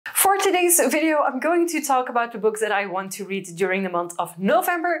For today's video, I'm going to talk about the books that I want to read during the month of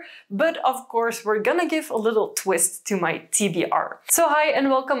November, but of course we're gonna give a little twist to my TBR. So hi and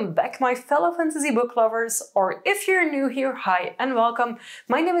welcome back my fellow fantasy book lovers, or if you're new here, hi and welcome.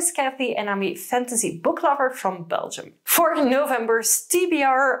 My name is Kathy and I'm a fantasy book lover from Belgium. For November's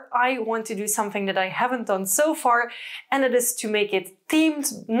TBR, I want to do something that I haven't done so far, and it is to make it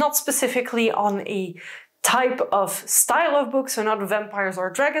themed, not specifically on a type of style of books, so not vampires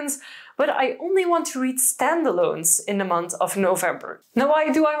or dragons, but I only want to read standalones in the month of November. Now, why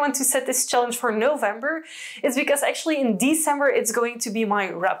do I want to set this challenge for November? It's because actually in December it's going to be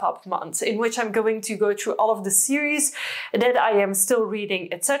my wrap-up month, in which I'm going to go through all of the series that I am still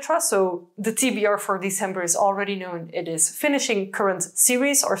reading, etc. So the TBR for December is already known. It is finishing current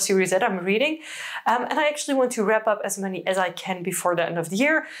series or series that I'm reading. And I actually want to wrap up as many as I can before the end of the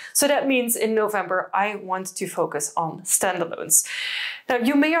year. So that means in November I want to focus on standalones. Now,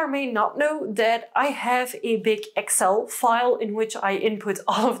 you may or may not know that I have a big Excel file in which I input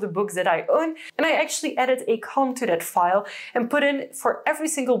all of the books that I own, and I actually added a column to that file and put in for every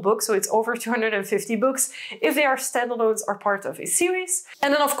single book, so it's over 250 books, if they are standalones or part of a series.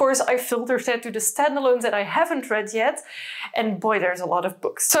 And then of course I filtered that to the standalones that I haven't read yet, and boy, there's a lot of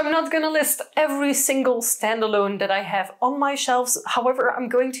books. So I'm not gonna list every single standalone that I have on my shelves. However, I'm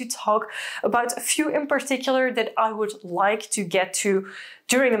going to talk about a few in particular that I would like to get to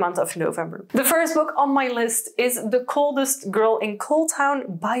during the month of November. The first book on my list is The Coldest Girl in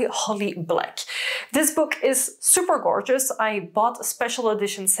Coldtown by Holly Black. This book is super gorgeous. I bought a special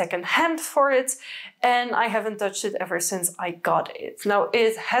edition secondhand for it, and I haven't touched it ever since I got it. Now,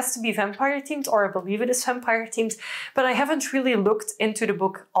 it has to be vampire themed, or I believe it is vampire themed, but I haven't really looked into the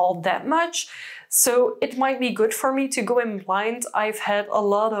book all that much. So it might be good for me to go in blind. I've had a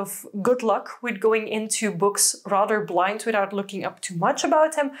lot of good luck with going into books rather blind without looking up too much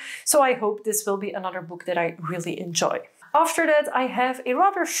about them. So I hope this will be another book that I really enjoy. After that, I have a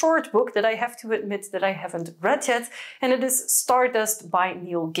rather short book that I have to admit that I haven't read yet, and it is Stardust by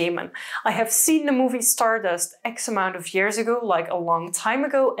Neil Gaiman. I have seen the movie Stardust X amount of years ago, like a long time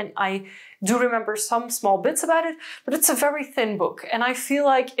ago, and I do remember some small bits about it, but it's a very thin book, and I feel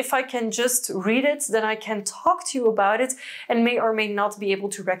like if I can just read it, then I can talk to you about it and may or may not be able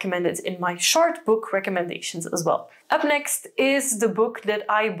to recommend it in my short book recommendations as well. Up next is the book that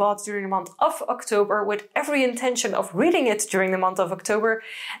I bought during the month of October with every intention of reading it during the month of October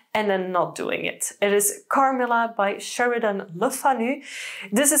and then not doing it. It is Carmilla by Sheridan Fanu.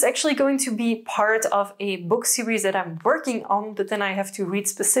 This is actually going to be part of a book series that I'm working on, but then I have to read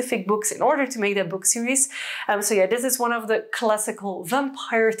specific books in order to make that book series. So yeah, this is one of the classical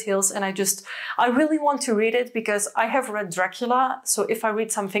vampire tales, and I really want to read it because I have read Dracula. So if I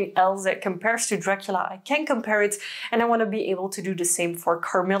read something else that compares to Dracula, I can compare it, and I want to be able to do the same for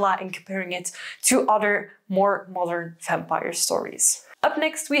Carmilla and comparing it to other more modern vampire stories. Up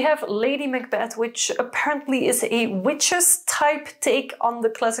next we have Lady Macbeth, which apparently is a witches type take on the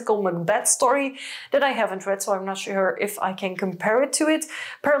classical Macbeth story that I haven't read, so I'm not sure if I can compare it to it.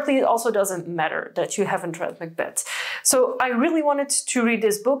 Apparently it also doesn't matter that you haven't read Macbeth. So I really wanted to read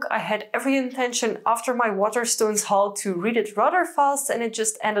this book. I had every intention after my Waterstones haul to read it rather fast, and it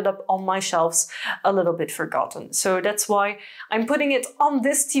just ended up on my shelves a little bit forgotten. So that's why I'm putting it on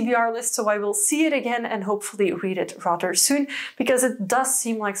this TBR list, so I will see it again and hopefully read it rather soon, because it does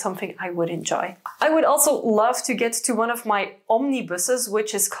seem like something I would enjoy. I would also love to get to one of my omnibuses,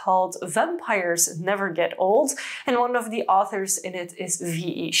 which is called Vampires Never Get Old, and one of the authors in it is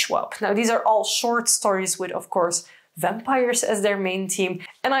V.E. Schwab. Now, these are all short stories with, of course, vampires as their main theme,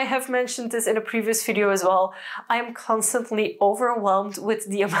 and I have mentioned this in a previous video as well. I am constantly overwhelmed with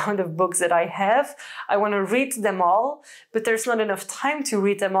the amount of books that I have. I want to read them all, but there's not enough time to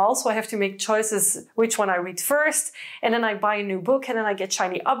read them all, so I have to make choices which one I read first, and then I buy a new book, and then I get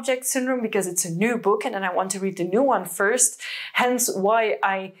shiny object syndrome because it's a new book and then I want to read the new one first. Hence why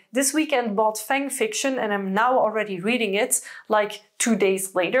I this weekend bought Fang Fiction, and I'm now already reading it like 2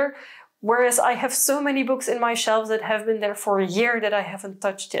 days later. Whereas I have so many books in my shelves that have been there for a year that I haven't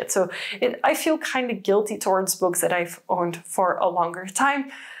touched yet. So I feel kind of guilty towards books that I've owned for a longer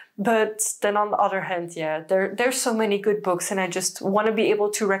time. But then on the other hand, yeah, there's so many good books, and I just want to be able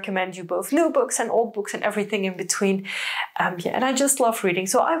to recommend you both new books and old books and everything in between. Yeah, and I just love reading,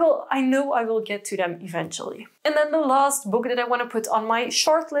 so I know I will get to them eventually. And then the last book that I want to put on my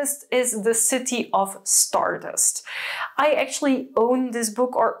short list is The City of Stardust. I actually own this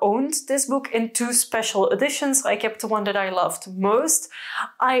book, or owned this book, in 2 special editions. I kept the one that I loved most.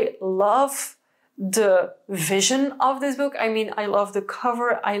 I love the vision of this book. I mean, I love the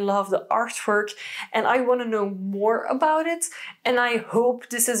cover, I love the artwork, and I want to know more about it. And I hope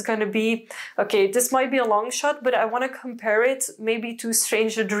this is going to be, okay, this might be a long shot, but I want to compare it maybe to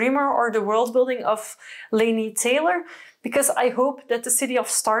Strange the Dreamer or the world building of Laini Taylor, because I hope that the city of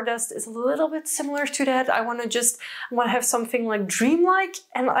Stardust is a little bit similar to that. I want to have something like dreamlike,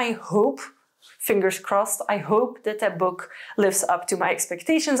 and I hope, fingers crossed, I hope that that book lives up to my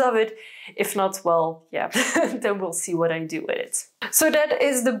expectations of it. If not, well, yeah, then we'll see what I do with it. So that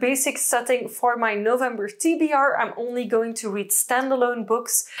is the basic setting for my November TBR. I'm only going to read standalone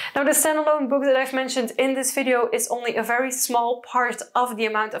books. Now, the standalone book that I've mentioned in this video is only a very small part of the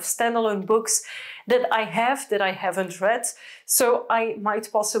amount of standalone books that I haven't read, so I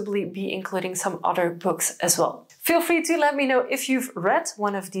might possibly be including some other books as well. Feel free to let me know if you've read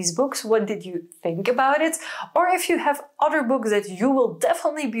one of these books, what did you think about it, or if you have other books that you will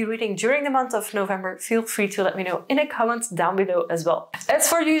definitely be reading during the month of November, feel free to let me know in a comment down below as well. As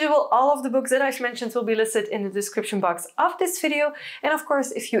for usual, all of the books that I've mentioned will be listed in the description box of this video, and of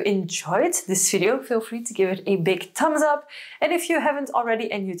course, if you enjoyed this video, feel free to give it a big thumbs up, and if you haven't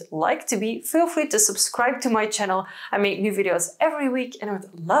already and you'd like to be, feel free to subscribe to my channel. I make new videos every week and I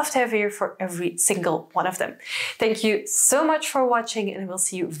would love to have you here for every single one of them. Thank you so much for watching, and I will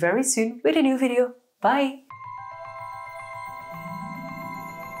see you very soon with a new video. Bye!